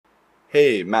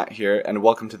Hey, Matt here, and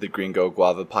welcome to the Gringo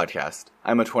Guava podcast.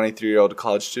 I'm a 23-year-old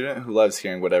college student who loves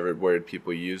hearing whatever word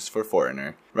people use for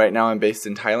foreigner. Right now I'm based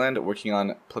in Thailand working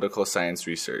on political science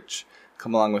research.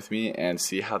 Come along with me and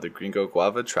see how the Gringo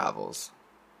Guava travels.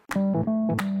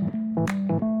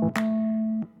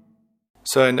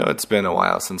 So I know it's been a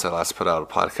while since I last put out a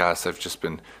podcast. I've just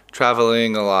been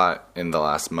traveling a lot in the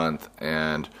last month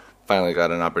and finally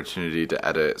got an opportunity to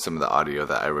edit some of the audio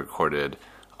that I recorded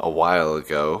a while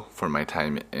ago for my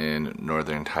time in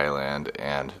northern Thailand,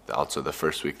 and also the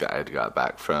first week that I had got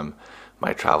back from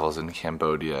my travels in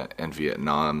Cambodia and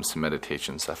Vietnam, some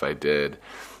meditation stuff I did.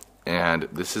 And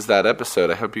this is that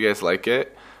episode. I hope you guys like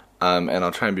it, and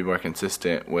I'll try and be more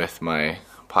consistent with my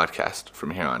podcast from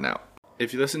here on out.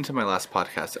 If you listened to my last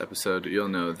podcast episode, you'll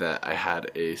know that I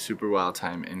had a super wild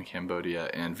time in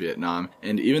Cambodia and Vietnam.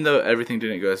 And even though everything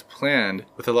didn't go as planned,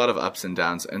 with a lot of ups and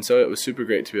downs, and so it was super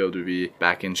great to be able to be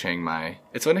back in Chiang Mai.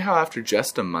 It's funny how after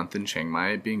just a month in Chiang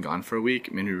Mai, being gone for a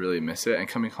week made me really miss it, and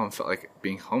coming home felt like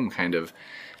being home kind of.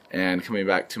 And coming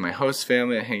back to my host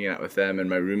family and hanging out with them,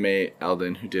 and my roommate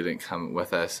Eldon, who didn't come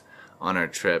with us on our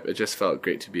trip, it just felt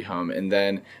great to be home. And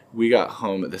then we got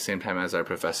home at the same time as our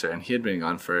professor, and he had been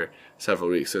gone for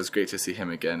several weeks, so it was great to see him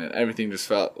again, and everything just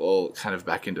felt all kind of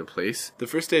back into place. The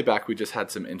first day back, we just had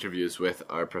some interviews with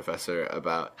our professor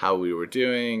about how we were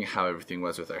doing, how everything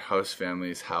was with our host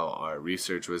families, how our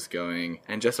research was going,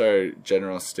 and just our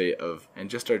general state of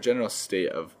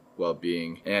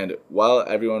well-being. And while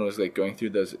everyone was going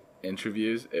through those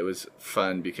interviews, it was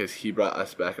fun because he brought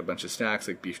us back a bunch of snacks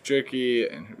like beef jerky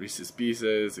and Reese's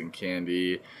Pieces and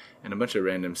candy and a bunch of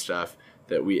random stuff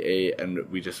that we ate, and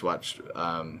we just watched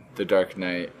The Dark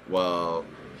Knight while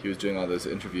he was doing all those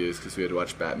interviews because we had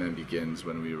watched Batman Begins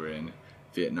when we were in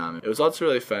Vietnam. It was also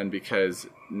really fun because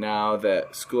now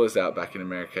that school is out back in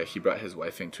America, he brought his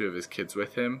wife and two of his kids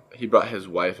with him. He brought his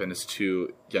wife and his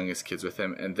two youngest kids with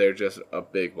him, and they're just a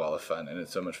big wall of fun, and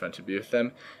it's so much fun to be with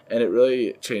them. And it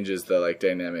really changes the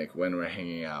dynamic when we're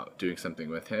hanging out doing something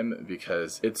with him,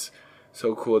 because it's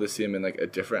so cool to see him in a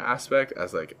different aspect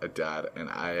as a dad. And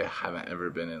I haven't ever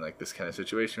been in this kind of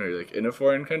situation where you're in a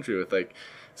foreign country with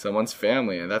someone's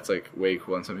family, and that's way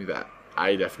cool and something that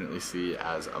I definitely see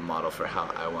as a model for how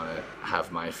I want to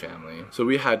have my family. So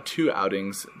we had two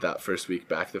outings that first week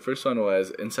back. The first one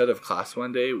was, instead of class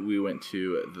one day, we went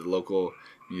to the local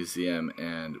museum,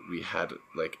 and we had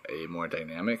a more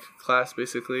dynamic class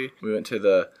basically. We went to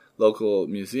the local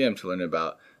museum to learn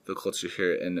about the culture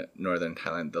here in northern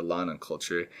Thailand, the Lana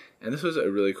culture. And this was a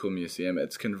really cool museum.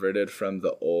 It's converted from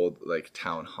the old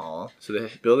town hall. So the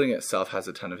building itself has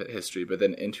a ton of history, but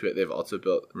then into it they've also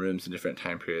built rooms in different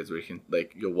time periods where you can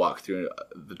you'll walk through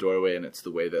the doorway, and it's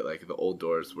the way that the old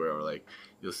doors were, or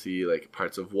you'll see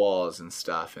parts of walls and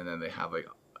stuff, and then they have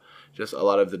just a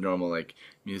lot of the normal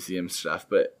museum stuff.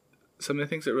 But some of the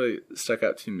things that really stuck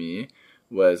out to me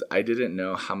was I didn't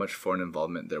know how much foreign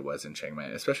involvement there was in Chiang Mai,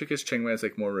 especially because Chiang Mai is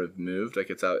more removed,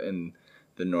 it's out in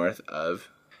the north of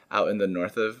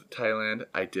Thailand.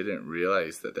 I didn't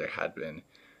realize that there had been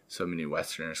so many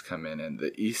Westerners come in, and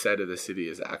the east side of the city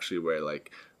is actually where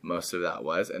most of that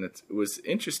was. And it was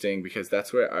interesting because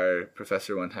that's where our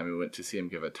professor, one time we went to see him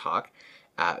give a talk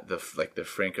at the the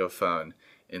Francophone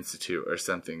Institute or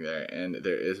something there, and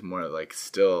there is more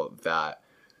still that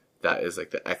is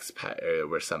the expat area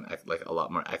where some a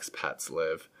lot more expats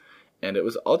live. And it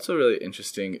was also really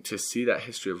interesting to see that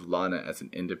history of Lana as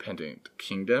an independent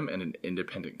kingdom and an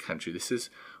independent country. This is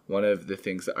one of the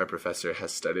things that our professor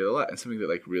has studied a lot, and something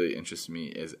that really interests me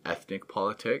is ethnic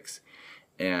politics,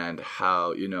 and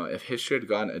how, if history had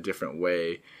gone a different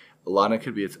way, Lana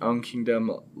could be its own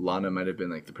kingdom. Lana might have been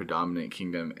the predominant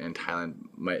kingdom, and Thailand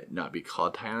might not be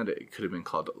called Thailand. It could have been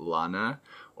called Lana,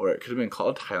 or it could have been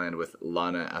called Thailand with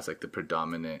Lana as the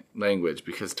predominant language,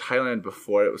 because Thailand,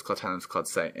 before it was called Thailand, it was called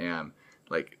Siam.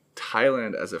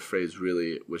 Thailand as a phrase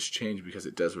really was changed because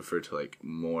it does refer to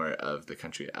more of the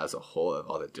country as a whole, of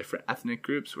all the different ethnic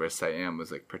groups, whereas Siam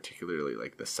was particularly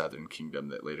the southern kingdom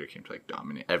that later came to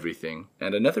dominate everything.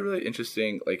 And another really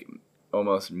interesting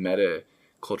almost meta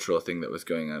cultural thing that was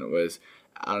going on was,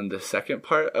 on the second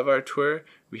part of our tour,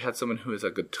 we had someone who is a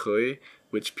gatoi,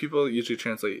 which people usually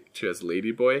translate to as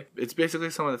ladyboy. It's basically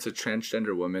someone that's a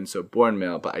transgender woman, so born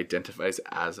male but identifies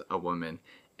as a woman.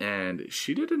 And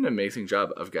she did an amazing job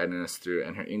of guiding us through,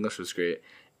 and her English was great.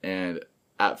 And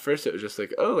at first it was just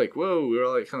whoa, we were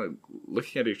all kind of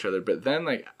looking at each other. But then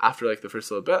after the first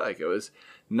little bit, it was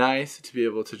nice to be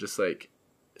able to just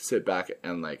sit back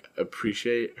and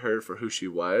appreciate her for who she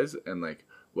was and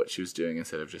what she was doing,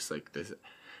 instead of just this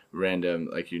random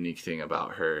unique thing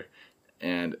about her.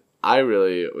 And I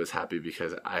really was happy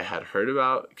because I had heard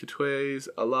about Katoys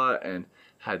a lot and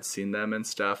had seen them and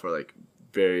stuff, or like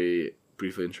very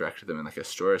briefly interact with them in like a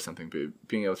store or something, but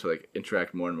being able to like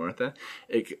interact more and more with them,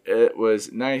 it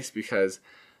was nice because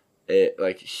it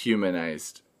like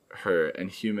humanized her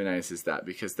and humanizes that,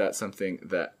 because that's something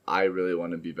that I really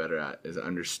want to be better at, is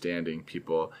understanding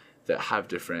people that have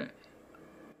different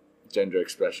gender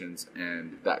expressions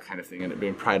and that kind of thing. And it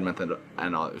being Pride Month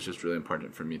and all, it was just really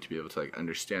important for me to be able to like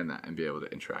understand that and be able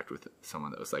to interact with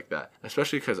someone that was like that,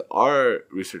 especially because our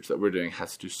research that we're doing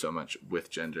has to do so much with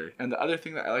gender. And the other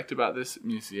thing that I liked about this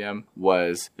museum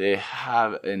was they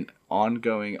have an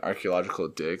ongoing archaeological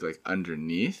dig like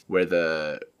underneath where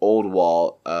the old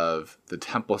wall of the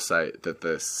temple site that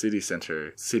the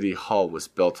city hall was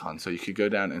built on. So you could go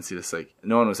down and see this, like,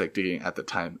 no one was like digging at the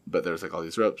time, but there was like all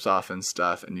these ropes off and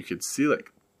stuff, and you could see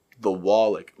like the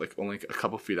wall like only a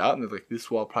couple feet out, and they're like, this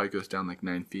wall probably goes down like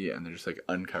 9 feet, and they're just like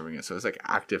uncovering it. So it's like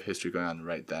active history going on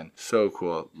right then. So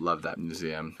cool. Love that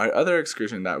museum. Our other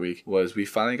excursion that week was we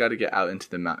finally got to get out into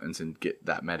the mountains and get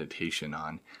that meditation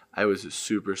on. I was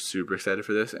super excited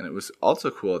for this, and it was also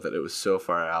cool that it was so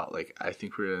far out. Like, I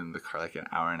think we were in the car like an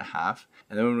hour and a half,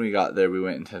 and then when we got there, we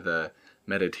went into the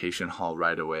meditation hall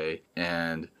right away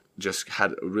and just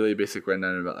had a really basic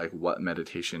rundown about like what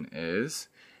meditation is.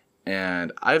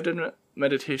 And I've done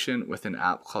meditation with an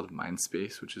app called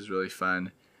Mindspace, which is really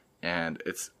fun, and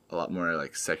it's a lot more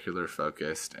like secular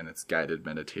focused, and it's guided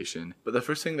meditation. But the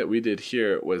first thing that we did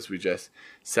here was we just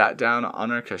sat down on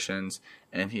our cushions,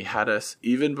 and he had us,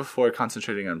 even before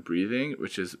concentrating on breathing,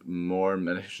 which is more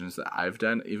meditations that I've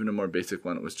done, even a more basic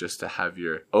one was just to have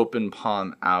your open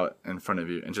palm out in front of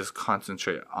you and just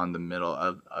concentrate on the middle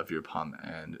of your palm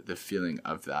and the feeling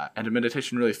of that. And a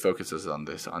meditation really focuses on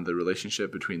this, on the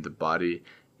relationship between the body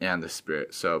and the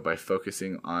spirit. So by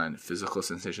focusing on physical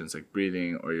sensations like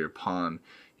breathing or your palm,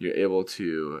 you're able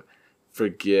to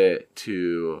forget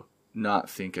to not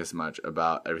think as much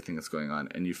about everything that's going on,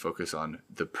 and you focus on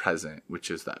the present,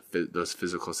 which is that those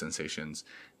physical sensations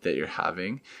that you're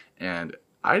having. And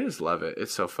I just love it.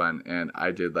 It's so fun. And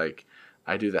I do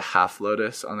the half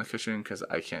lotus on the cushion because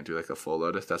I can't do like a full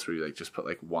lotus. That's where you like just put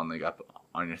like one leg up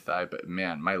on your thigh. But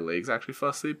man, my legs actually fell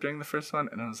asleep during the first one,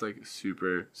 and I was like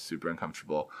super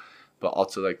uncomfortable. But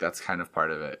also like that's kind of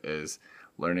part of it, is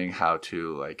learning how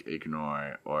to like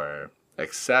ignore or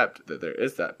accept that there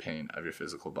is that pain of your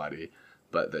physical body,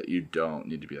 but that you don't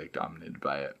need to be like dominated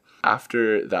by it.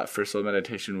 After that first little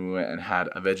meditation, we went and had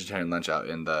a vegetarian lunch out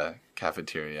in the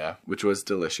cafeteria, which was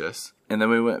delicious. And then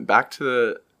we went back to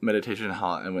the meditation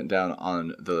hall and went down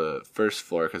on the first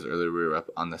floor, because earlier we were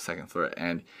up on the second floor.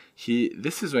 And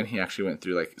this is when he actually went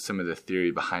through like some of the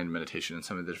theory behind meditation and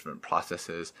some of the different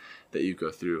processes that you go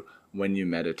through when you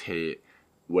meditate,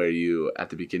 where you, at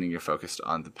the beginning, you're focused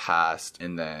on the past,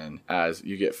 and then as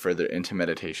you get further into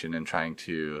meditation and trying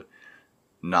to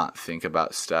not think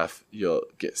about stuff, you'll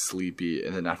get sleepy,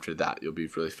 and then after that, you'll be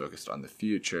really focused on the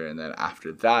future, and then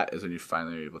after that is when you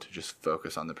finally are able to just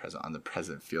focus on the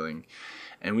present feeling.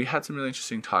 And we had some really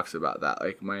interesting talks about that.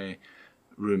 Like, my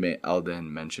roommate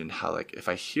Eldon mentioned how, like, if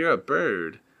I hear a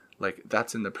bird, like,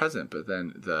 that's in the present, but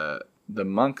then the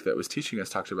monk that was teaching us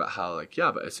talked about how, like,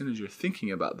 yeah, but as soon as you're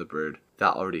thinking about the bird,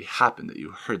 that already happened, that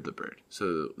you heard the bird.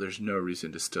 So there's no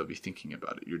reason to still be thinking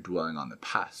about it. You're dwelling on the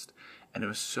past. And it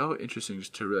was so interesting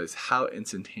just to realize how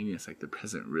instantaneous, like, the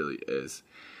present really is.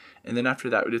 And then after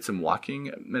that, we did some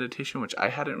walking meditation, which I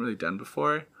hadn't really done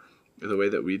before, the way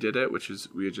that we did it, which is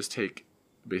we would just take,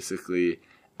 basically,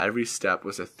 every step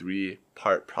was a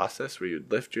 3-part process where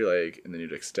you'd lift your leg, and then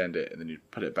you'd extend it, and then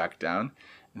you'd put it back down.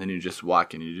 And then you just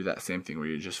walk, and you do that same thing where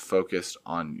you're just focused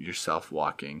on yourself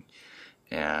walking.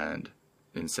 And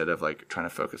instead of like trying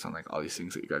to focus on like all these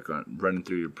things that you got running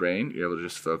through your brain, you're able to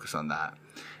just focus on that.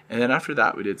 And then after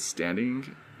that, we did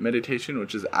standing meditation,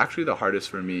 which is actually the hardest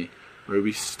for me, where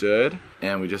we stood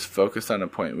and we just focused on a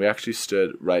point. We actually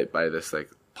stood right by this like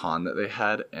pond that they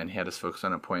had, and he had us focus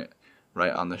on a point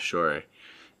right on the shore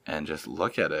and just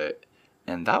look at it.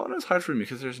 And that one was hard for me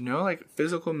because there's no like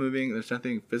physical moving. There's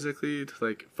nothing physically to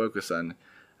like focus on.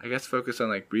 I guess focus on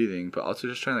like breathing, but also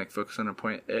just trying to like focus on a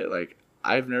point. Like,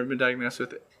 I've never been diagnosed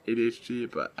with ADHD,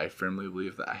 but I firmly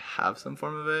believe that I have some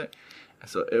form of it. And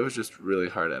so it was just really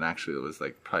hard, and actually it was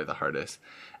like probably the hardest.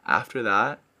 After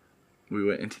that, we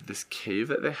went into this cave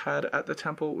that they had at the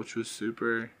temple, which was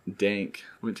super dank.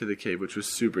 Went to the cave, which was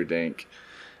super dank,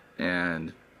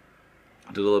 and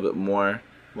did a little bit more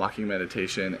walking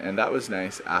meditation, and that was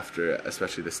nice after,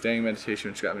 especially the standing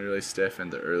meditation, which got me really stiff,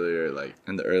 and the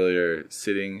earlier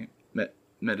sitting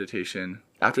meditation.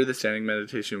 After the standing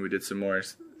meditation, we did some more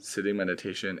sitting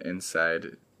meditation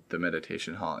inside the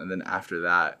meditation hall, and then after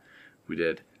that, we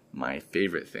did my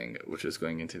favorite thing, which was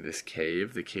going into this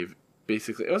cave. The cave,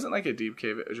 basically, it wasn't like a deep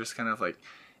cave. It was just kind of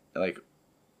like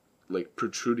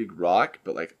protruding rock,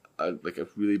 but like a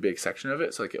really big section of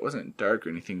it. So like it wasn't dark or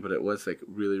anything, but it was like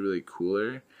really, really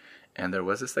cooler. And there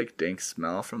was this like dank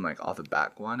smell from like all the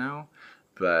bat guano,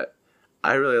 but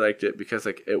I really liked it because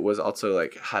like it was also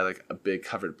like had like a big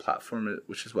covered platform,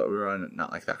 which is what we were on,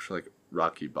 not like the actual like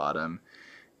rocky bottom.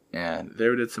 And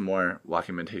there we did some more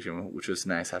walking meditation, which was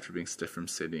nice after being stiff from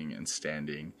sitting and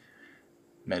standing,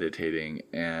 meditating.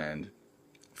 And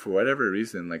for whatever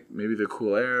reason, like maybe the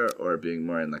cool air or being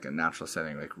more in like a natural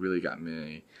setting, like really got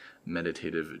me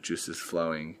meditative juices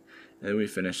flowing. And then we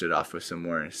finished it off with some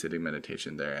more sitting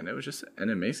meditation there, and it was just an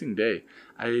amazing day.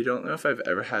 I don't know if I've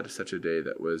ever had such a day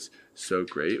that was so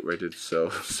great, where I did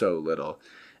so little.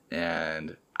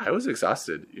 And I was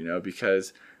exhausted,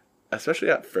 because especially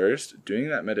at first, doing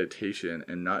that meditation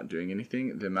and not doing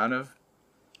anything, the amount of,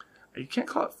 you can't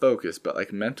call it focus, but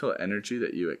like mental energy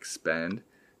that you expend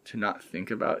to not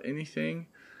think about anything,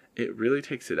 it really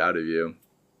takes it out of you.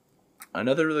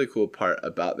 Another really cool part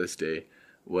about this day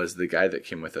was the guy that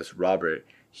came with us, Robert.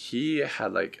 He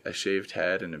had like a shaved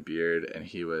head and a beard, and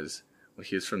he was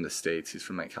from the States. He's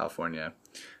from like California,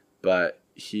 but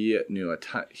he knew a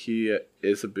ton. He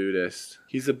is a Buddhist.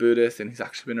 He's a Buddhist, and he's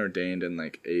actually been ordained in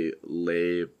like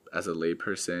as a lay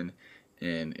person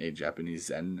in a Japanese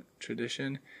Zen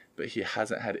tradition, but he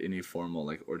hasn't had any formal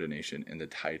like ordination in the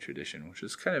Thai tradition, which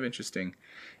is kind of interesting.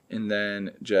 And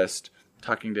then just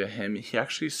talking to him, he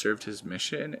actually served his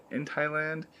mission in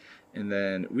Thailand. And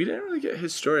then we didn't really get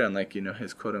his story on like,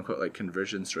 his quote unquote like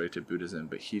conversion story to Buddhism,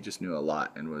 but he just knew a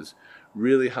lot and was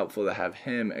really helpful to have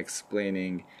him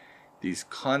explaining these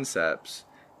concepts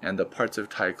and the parts of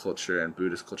Thai culture and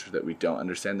Buddhist culture that we don't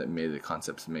understand that made the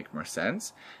concepts make more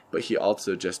sense. But he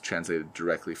also just translated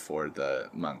directly for the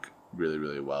monk really,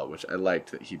 really well, which I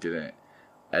liked that he didn't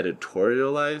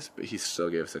editorialize, but he still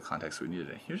gave us the context we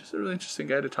needed. He was just a really interesting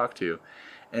guy to talk to.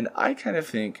 And I kind of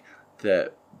think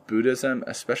that Buddhism,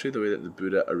 especially the way that the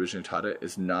Buddha originally taught it,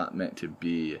 is not meant to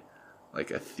be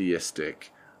like a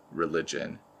theistic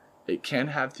religion. It can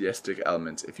have theistic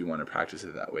elements if you want to practice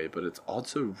it that way, but it's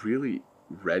also really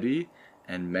ready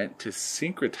and meant to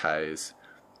syncretize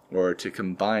or to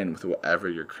combine with whatever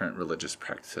your current religious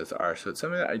practices are. So it's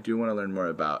something that I do want to learn more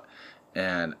about.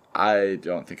 And I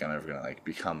don't think I'm ever going to like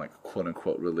become like quote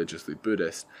unquote religiously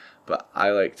Buddhist, but I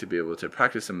like to be able to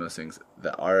practice some of those things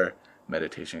that are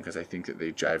meditation, because I think that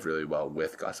they jive really well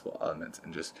with gospel elements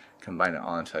and just combine it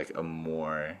all into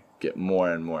like get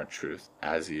more and more truth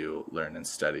as you learn and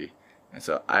study. And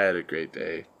so I had a great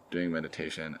day doing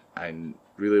meditation. I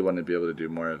really want to be able to do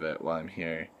more of it while I'm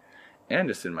here and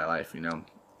just in my life,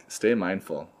 stay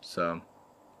mindful. So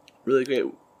really great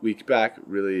week back,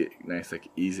 really nice like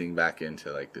easing back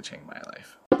into like the Chiang Mai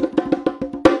life.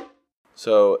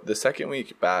 So the second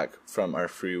week back from our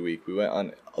free week, we went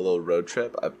on a little road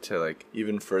trip up to like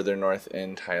even further north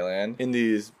in Thailand in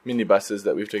these mini buses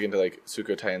that we've taken to like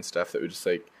Sukhothai and stuff that we just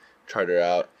like charter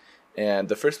out. And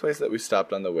the first place that we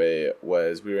stopped on the way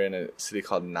was, we were in a city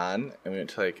called Nan, and we went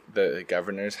to like the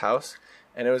governor's house.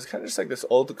 And it was kind of just like this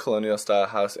old colonial style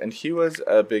house, and he was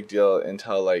a big deal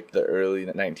until like the early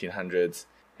 1900s.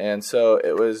 And so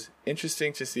it was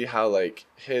interesting to see how like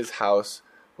his house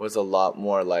was a lot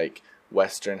more like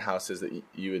Western houses that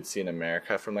you would see in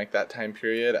America from like that time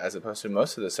period, as opposed to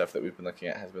most of the stuff that we've been looking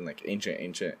at has been like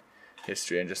ancient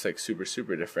history and just like super,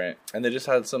 super different. And they just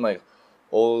had some like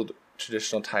old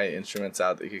traditional Thai instruments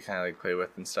out that you could kind of like play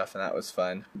with and stuff, and that was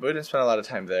fun. But we didn't spend a lot of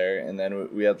time there, and then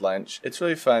we had lunch. It's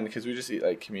really fun because we just eat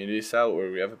like community style,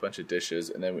 where we have a bunch of dishes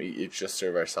and then we each just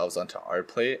serve ourselves onto our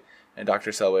plate, and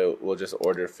Dr. Selway will just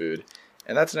order food.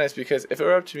 And that's nice because if it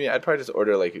were up to me, I'd probably just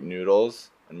order like noodles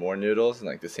and more noodles and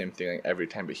like the same thing like every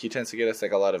time, but he tends to get us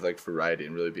like a lot of like variety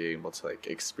and really being able to like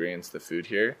experience the food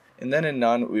here. And then in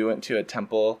Nan, we went to a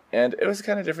temple, and it was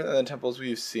kind of different than the temples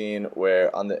we've seen,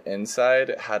 where on the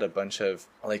inside it had a bunch of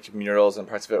like murals, and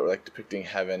parts of it were like depicting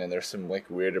heaven, and there's some like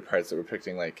weirder parts that were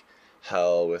depicting like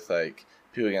hell with like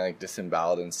people getting like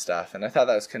disemboweled and stuff. And I thought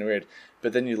that was kind of weird.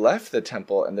 But then you left the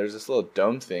temple, and there's this little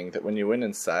dome thing that when you went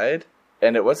inside,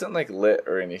 and it wasn't like lit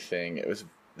or anything,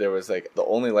 there was like the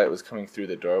only light was coming through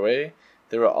the doorway.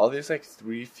 There were all these like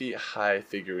 3 feet high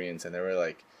figurines, and there were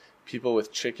like people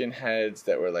with chicken heads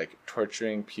that were like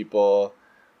torturing people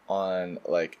on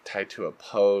like tied to a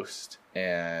post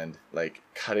and like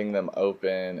cutting them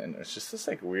open, and it was just this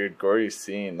like weird gory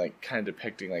scene, like kind of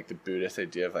depicting like the Buddhist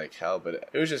idea of like hell. But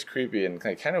it was just creepy and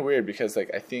like kind of weird because like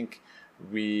I think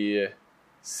we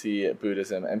see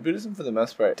Buddhism. And Buddhism, for the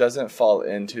most part, doesn't fall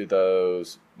into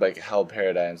those like hell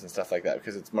paradigms and stuff like that,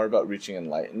 because it's more about reaching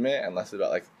enlightenment and less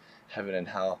about like heaven and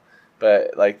hell.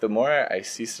 But like the more I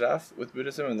see stuff with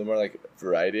Buddhism and the more like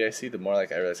variety I see, the more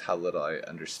like I realize how little I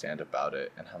understand about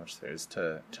it and how much there is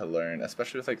to learn,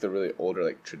 especially with like the really older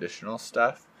like traditional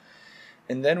stuff.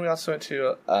 And then we also went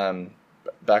to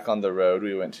back on the road,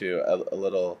 we went to a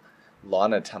little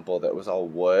Lana temple that was all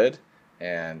wood,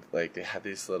 and like they had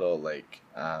these little like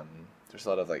there's a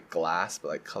lot of like glass, but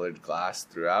like colored glass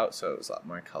throughout, so it was a lot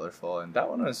more colorful, and that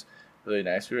one was really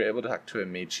nice. We were able to talk to a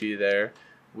Meiji there,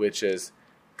 which is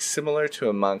similar to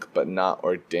a monk but not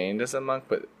ordained as a monk,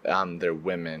 but they're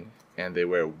women and they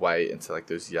wear white into like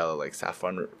those yellow like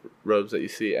saffron robes that you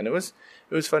see, and it was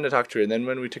fun to talk to her. And then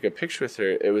when we took a picture with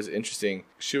her, it was interesting.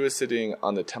 She was sitting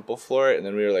on the temple floor, and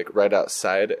then we were like right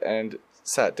outside and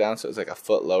sat down, so it was like a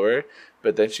foot lower,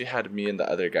 but then she had me and the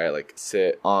other guy like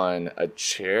sit on a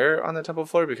chair on the temple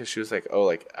floor because she was like, oh,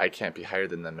 like I can't be higher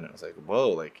than them. And it was like, whoa,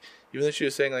 like even though she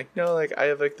was saying like, no, like I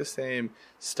have like the same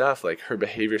stuff, like her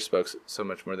behavior spoke so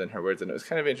much more than her words. And it was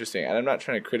kind of interesting, and I'm not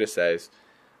trying to criticize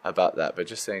about that, but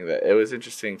just saying that it was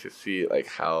interesting to see like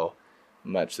how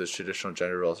much those traditional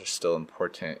gender roles are still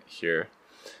important here.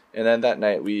 And then that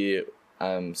night we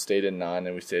stayed in Nan,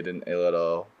 and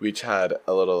we each had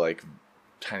a little like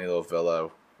tiny little villa,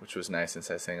 which was nice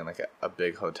instead of staying in like a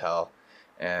big hotel.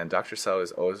 And Dr. Sell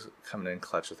was always coming in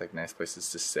clutch with like nice places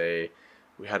to stay.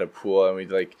 We had a pool, and we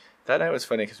like that night was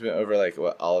funny because we went over like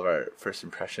what all of our first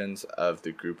impressions of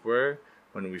the group were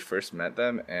when we first met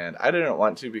them. And I didn't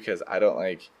want to because I don't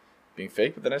like being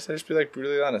fake, but then I decided to be like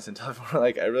brutally honest and tell everyone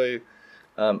like I really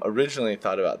originally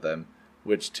thought about them,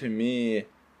 which to me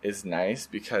is nice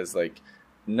because like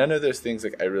none of those things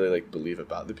like I really like believe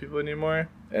about the people anymore,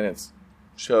 and it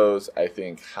shows I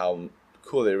think how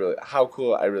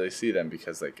cool I really see them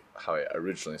because like how I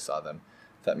originally saw them,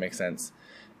 if that makes sense.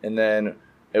 And then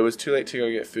it was too late to go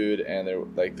get food, and there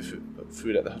like the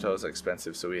food at the hotel was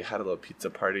expensive, so we had a little pizza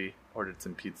party, ordered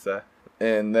some pizza,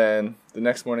 and then the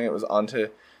next morning it was on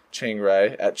to Chiang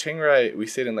Rai. At Chiang Rai we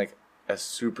stayed in like a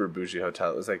super bougie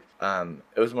hotel. It was like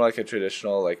it was more like a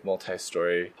traditional like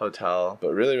multi-story hotel,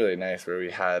 but really really nice, where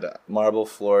we had marble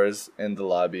floors in the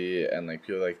lobby, and like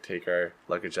people like take our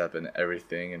luggage up and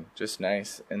everything, and just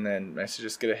nice. And then nice to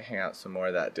just get to hang out some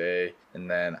more that day. And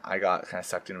then I got kind of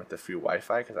sucked in with the free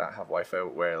Wi-Fi because I don't have Wi-Fi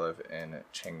where I live in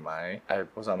Chiang Mai. I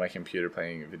was on my computer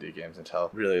playing video games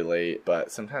until really late,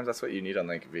 but sometimes that's what you need on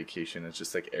like vacation. It's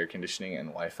just like air conditioning and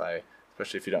Wi-Fi,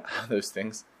 especially if you don't have those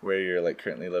things where you're like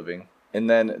currently living. And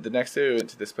then the next day we went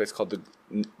to this place called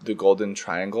the Golden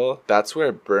Triangle. That's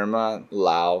where Burma,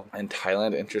 Laos, and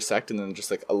Thailand intersect, and then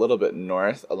just like a little bit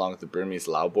north along the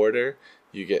Burmese-Lao border,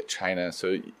 you get China.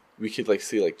 So we could like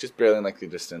see like just barely in like the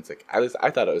distance. Like at least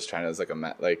I thought it was China. It was like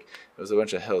like it was a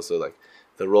bunch of hills, so like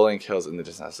the rolling hills in the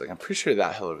distance. I was like, I'm pretty sure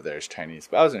that hill over there is Chinese,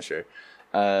 but I wasn't sure.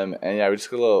 And yeah, we just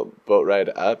got a little boat ride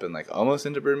up and like almost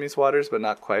into Burmese waters, but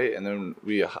not quite. And then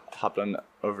we hopped on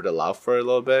over to Laos for a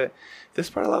little bit. This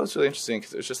part of Laos was really interesting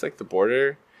because it was just like the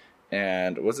border,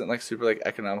 and it wasn't like super like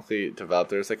economically developed.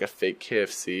 There was like a fake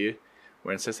KFC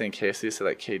where instead of saying KFC, it said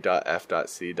like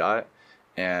K.F.C.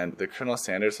 And the Colonel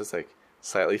Sanders was like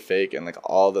slightly fake, and like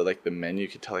all the like the menu you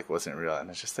could tell like wasn't real, and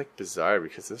it's just like bizarre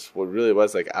because this what really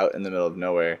was like out in the middle of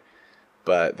nowhere.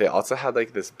 But they also had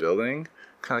like this building,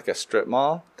 kind of like a strip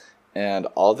mall, and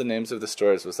all the names of the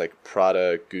stores was like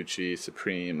Prada, Gucci,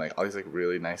 Supreme, like all these like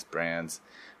really nice brands.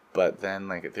 But then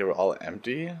like they were all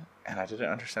empty, and I didn't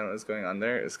understand what was going on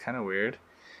there. It was kind of weird.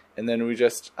 And then we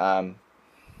just then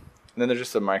there's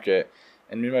just a market,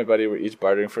 and me and my buddy were each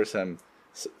bartering for some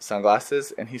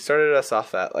sunglasses, and he started us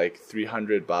off at like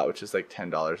 300 baht, which is like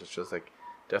 $10, which was like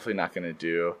definitely not gonna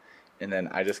do. And then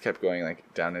I just kept going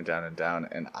like down and down and down,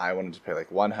 and I wanted to pay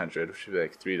like 100, which would be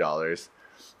like $3.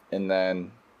 And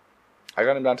then I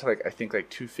got him down to like I think like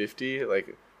 250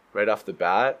 like right off the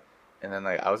bat. And then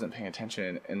like I wasn't paying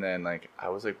attention, and then like I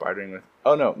was like bartering with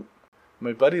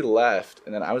my buddy left,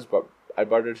 and then I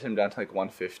bartered him down to like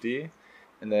 150,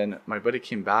 and then my buddy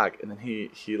came back, and then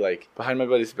he like behind my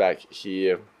buddy's back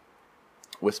he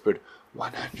whispered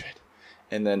 100,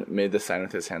 and then made the sign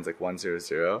with his hands like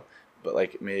 100, but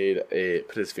like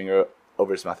put his finger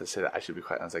over his mouth to say that I should be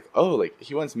quiet. And I was like, oh, like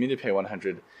he wants me to pay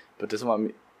 100, but doesn't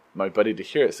want my buddy to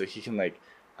hear it, so he can like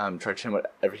charge him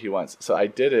whatever he wants. So I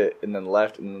did it and then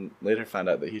left, and then later found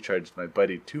out that he charged my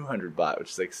buddy 200 baht, which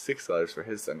is like $6 for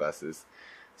his sunglasses.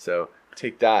 So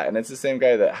take that. And it's the same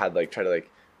guy that had like tried to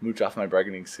like mooch off my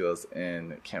bargaining skills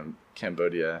in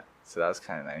Cambodia. So that was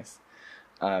kind of nice.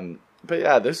 But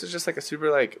yeah, this was just like a super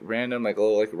like random like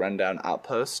little like rundown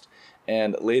outpost.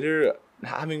 And later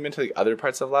having been to like other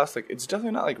parts of Laos, like it's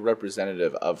definitely not like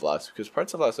representative of Laos, because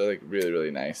parts of Laos are like really,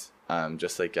 really nice.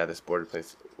 Just like, yeah, this border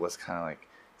place was kind of like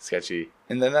sketchy.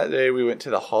 And then that day we went to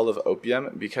the Hall of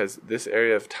Opium, because this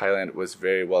area of Thailand was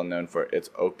very well known for its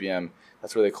opium.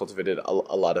 That's where they cultivated a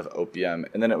lot of opium,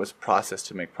 and then it was processed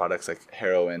to make products like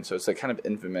heroin. So it's like kind of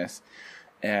infamous.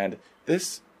 And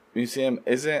this museum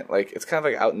isn't like, it's kind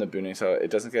of like out in the boonies, so it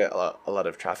doesn't get a lot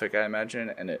of traffic, I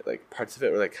imagine, and it like parts of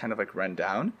it were like kind of like run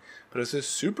down, but it was a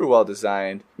super well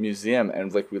designed museum,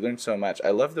 and like we learned so much.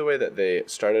 I love the way that they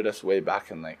started us way back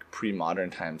in like pre-modern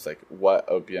times, like what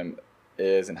opium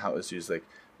is and how it was used like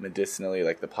medicinally,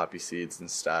 like the poppy seeds and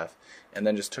stuff, and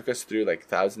then just took us through like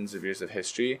thousands of years of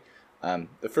history.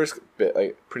 The first bit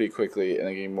like pretty quickly, and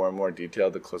then getting more and more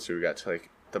detailed the closer we got to like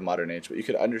the modern age, but you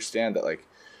could understand that like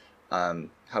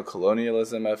how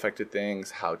colonialism affected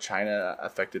things, how China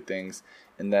affected things,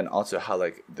 and then also how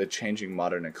like the changing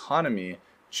modern economy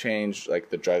changed like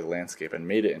the drug landscape and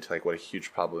made it into like what a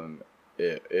huge problem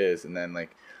it is. And then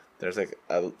like there's like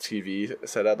a TV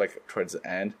set up like towards the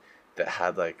end that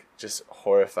had like just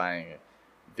horrifying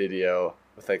video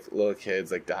with like little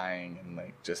kids like dying, and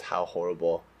like just how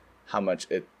horrible, how much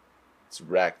it's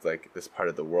wrecked like this part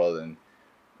of the world. And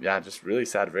yeah, just really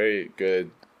sad, very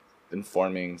good,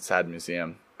 informing, sad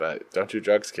museum. But don't do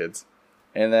drugs, kids.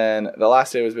 And then the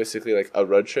last day was basically like a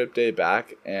road trip day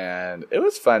back, and it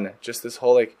was fun. Just this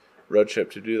whole like road trip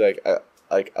to do like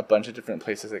a bunch of different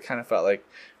places. It kind of felt like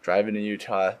driving to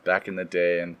Utah back in the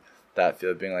day, and that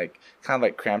feel of being like kind of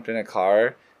like cramped in a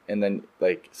car, and then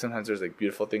like sometimes there's like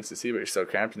beautiful things to see, but you're so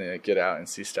cramped, and then like get out and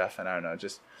see stuff. And I don't know,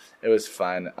 just it was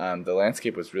fun. The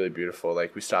landscape was really beautiful.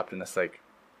 Like we stopped in this like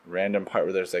random part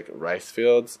where there's like rice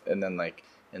fields, and then like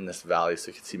in this valley, so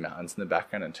you could see mountains in the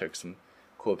background, and took some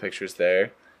cool pictures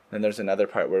there. Then there's another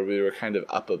part where we were kind of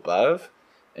up above,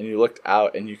 and you looked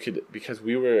out, and you could, because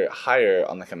we were higher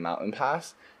on like a mountain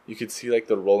pass, you could see like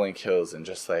the rolling hills and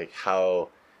just like how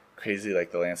crazy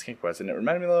like the landscape was. And it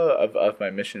reminded me a little of my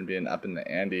mission being up in the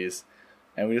Andes.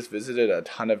 And we just visited a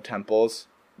ton of temples.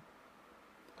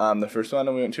 The first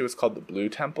one we went to was called the Blue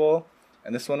Temple,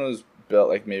 and this one was built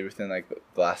like maybe within like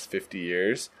the last 50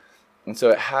 years. And so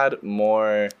it had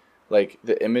more, like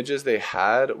the images they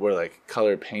had were like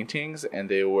color paintings, and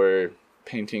they were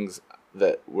paintings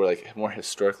that were like more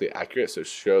historically accurate. So it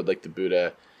showed like the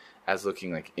Buddha as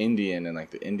looking like Indian and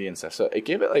like the Indian stuff. So it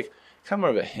gave it like kind of more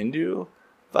of a Hindu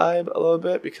vibe a little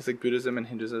bit, because like Buddhism and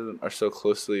Hinduism are so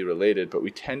closely related, but we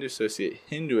tend to associate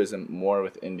Hinduism more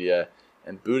with India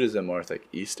and Buddhism more with like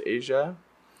East Asia.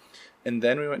 And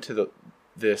then we went to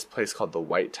this place called the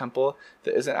White Temple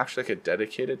that isn't actually like a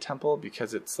dedicated temple,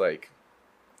 because it's like,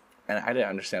 and I didn't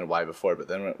understand why before, but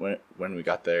then when we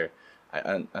got there,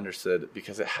 I understood,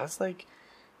 because it has like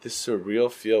this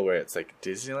surreal feel where it's like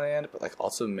Disneyland, but like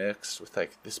also mixed with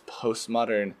like this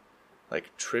postmodern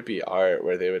like trippy art,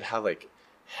 where they would have like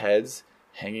heads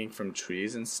hanging from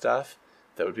trees and stuff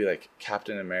that would be like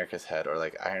Captain America's head, or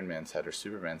like Iron Man's head, or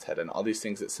Superman's head, and all these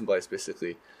things that symbolize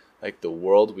basically like the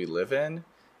world we live in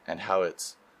and how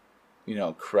it's, you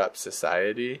know, corrupt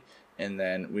society. And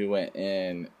then we went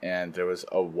in, and there was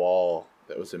a wall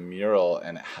that was a mural,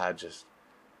 and it had just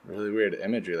really weird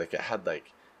imagery. Like it had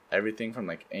like everything from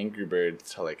like Angry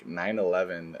Birds to like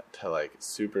 9/11 to like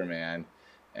Superman,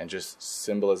 and just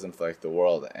symbolism for like the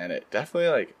world. And it definitely,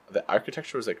 like, the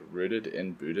architecture was like rooted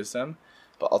in Buddhism,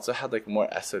 but also had like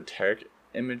more esoteric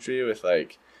imagery with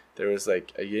like, there was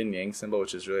like a yin yang symbol,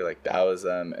 which is really like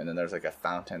Taoism, and then there's like a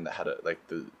fountain that had like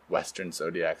the Western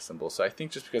zodiac symbol. So I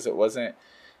think just because it wasn't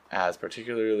as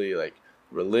particularly like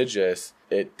religious,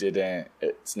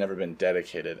 it's never been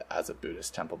dedicated as a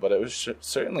Buddhist temple, but it was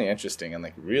certainly interesting and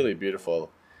like really beautiful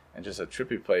and just a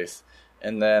trippy place.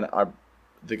 And then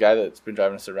the guy that's been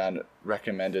driving us around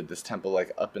recommended this temple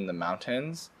like up in the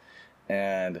mountains,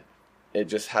 and it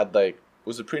just had like, it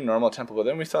was a pretty normal temple, but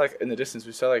then we saw like in the distance,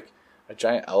 we saw like a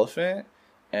giant elephant,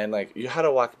 and like you had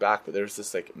to walk back, but there was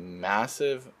this like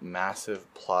massive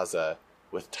plaza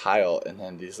with tile, and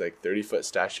then these like 30-foot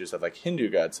statues of like Hindu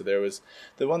gods. So there was,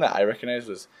 the one that I recognized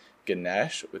was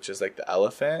Ganesh, which is like the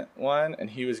elephant one, and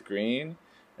he was green.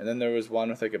 And then there was one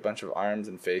with like a bunch of arms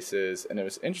and faces, and it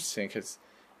was interesting because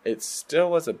it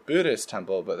still was a Buddhist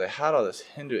temple, but they had all this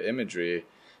Hindu imagery,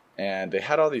 and they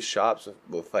had all these shops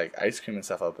with like ice cream and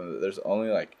stuff open. There's only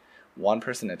like one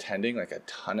person attending like a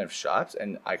ton of shops,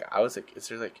 and I was like, is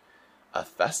there like a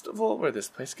festival where this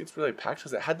place gets really packed?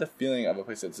 Because it had the feeling of a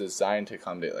place that's designed to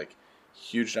accommodate like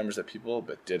huge numbers of people,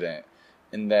 but didn't.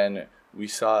 And then we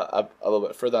saw up a little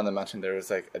bit further on the mountain, there was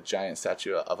like a giant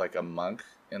statue of like a monk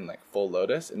in like full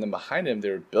lotus, and then behind him they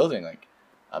were building like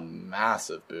a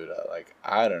massive Buddha. Like,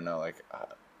 I don't know, like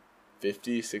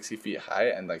 50, 60 feet high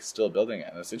and like still building it.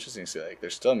 And it's interesting to see like they're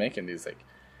still making these like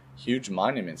huge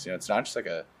monuments. You know, it's not just like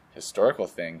a historical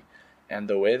thing. And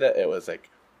the way that it was like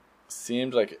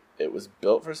seemed like it was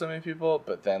built for so many people,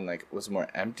 but then like was more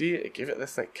empty. It gave it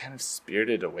this like kind of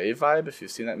Spirited Away vibe. If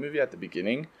you've seen that movie at the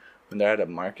beginning when they're at a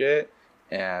market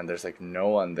and there's like no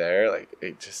one there, like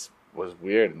it just was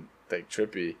weird and like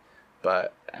trippy.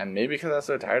 But and maybe because I was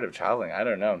so tired of traveling, I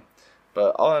don't know.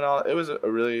 But all in all, it was a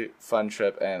really fun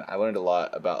trip, and I learned a lot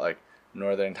about like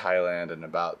northern Thailand and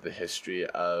about the history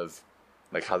of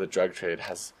like how the drug trade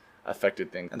has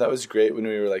affected things. And that was great when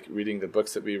we were like reading the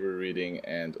books that we were reading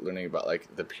and learning about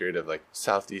like the period of like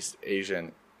Southeast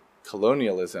Asian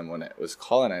colonialism when it was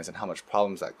colonized and how much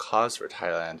problems that caused for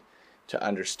Thailand, to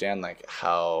understand like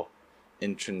how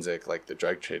intrinsic like the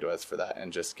drug trade was for that,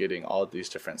 and just getting all these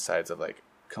different sides of like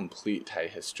complete Thai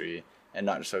history and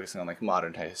not just focusing on like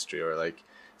modern Thai history or like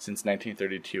since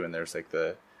 1932 and there's like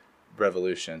the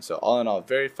revolution. So all in all,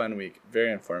 very fun week,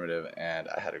 very informative, and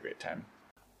I had a great time.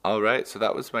 Alright, so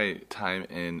that was my time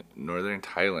in northern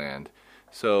Thailand.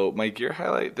 So my gear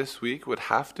highlight this week would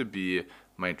have to be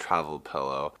my travel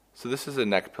pillow. So this is a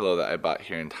neck pillow that I bought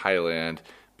here in Thailand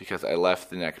because I left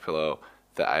the neck pillow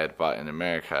that I had bought in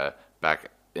America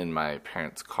back in my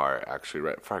parents' car, actually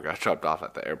right before I got dropped off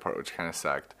at the airport, which kind of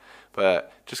sucked.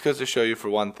 But just goes to show you, for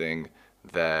one thing,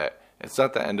 that it's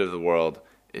not the end of the world.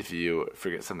 If you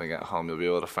forget something at home, you'll be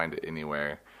able to find it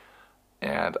anywhere.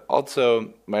 And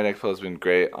also, my neck pillow has been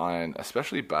great on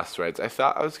especially bus rides. I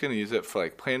thought I was going to use it for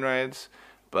like plane rides,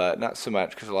 but not so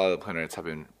much because a lot of the plane rides have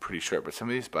been pretty short. But some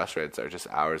of these bus rides are just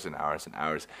hours and hours and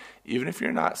hours. Even if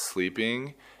you're not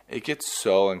sleeping, it gets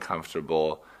so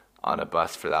uncomfortable on a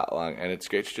bus for that long. And it's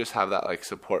great to just have that like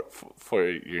support for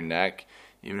your neck,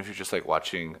 even if you're just like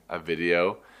watching a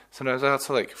video. Sometimes I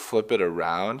also like flip it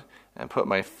around and put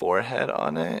my forehead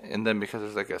on it, and then because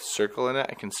there's like a circle in it,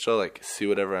 I can still like see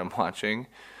whatever I'm watching.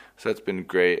 So it's been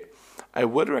great. I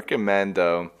would recommend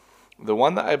though, the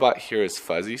one that I bought here is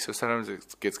fuzzy, so sometimes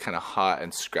it gets kind of hot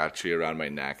and scratchy around my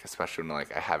neck, especially when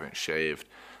like I haven't shaved.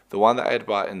 The one that I had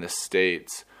bought in the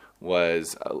States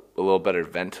was a little better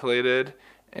ventilated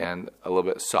and a little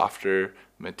bit softer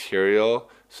material.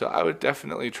 So I would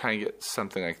definitely try and get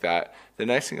something like that. The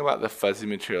nice thing about the fuzzy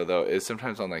material though is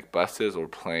sometimes on like buses or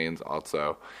planes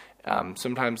also,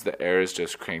 sometimes the air is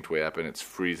just cranked way up and it's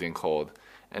freezing cold.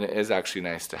 And it is actually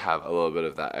nice to have a little bit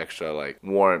of that extra like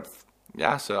warmth.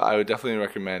 Yeah, so I would definitely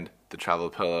recommend the travel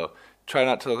pillow. Try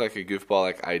not to look like a goofball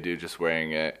like I do just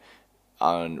wearing it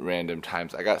on random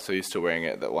times. I got so used to wearing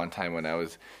it that one time when I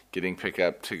was getting picked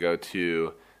up to go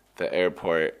to the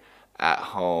airport at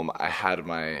home, I had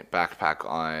my backpack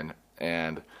on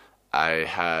and I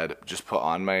had just put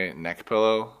on my neck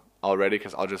pillow already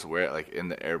because I'll just wear it like in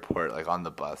the airport, like on the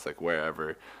bus, like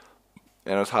wherever.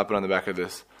 And I was hopping on the back of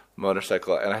this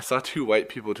motorcycle and I saw two white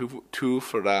people, two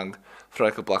farang from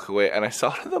like a block away, and I saw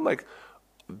them like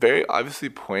very obviously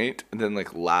point and then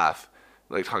like laugh,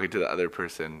 like talking to the other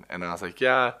person. And I was like,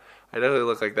 yeah, I definitely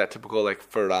look like that typical like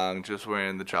farang just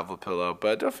wearing the travel pillow,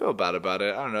 but don't feel bad about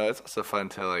it. I don't know, it's also fun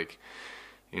to like,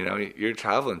 you know, you're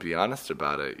traveling, be honest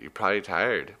about it. You're probably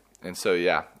tired. And so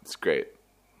yeah, it's great.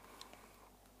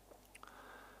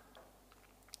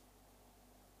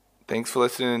 Thanks for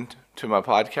listening to my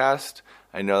podcast.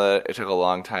 I know that it took a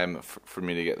long time for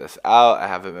me to get this out. I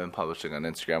haven't been publishing on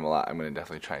Instagram a lot. I'm going to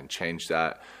definitely try and change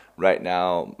that. Right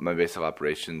now, my base of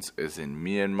operations is in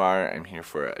Myanmar. I'm here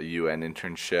for a UN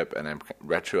internship, and I'm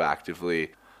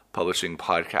retroactively publishing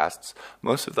podcasts.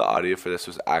 Most of the audio for this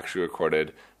was actually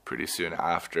recorded pretty soon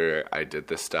after I did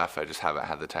this stuff. I just haven't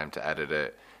had the time to edit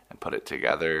it and put it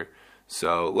together.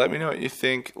 So let me know what you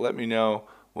think. Let me know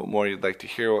what more you'd like to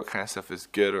hear, what kind of stuff is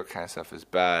good, what kind of stuff is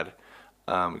bad.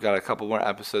 We got a couple more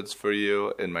episodes for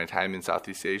you in my time in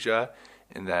Southeast Asia,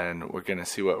 and then we're going to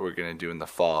see what we're going to do in the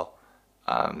fall,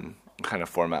 kind of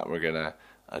format we're going to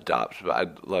adopt. But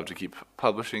I'd love to keep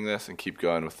publishing this and keep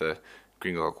going with the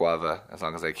Gringo Guava as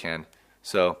long as I can.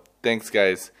 So thanks,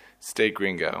 guys. Stay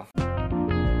gringo.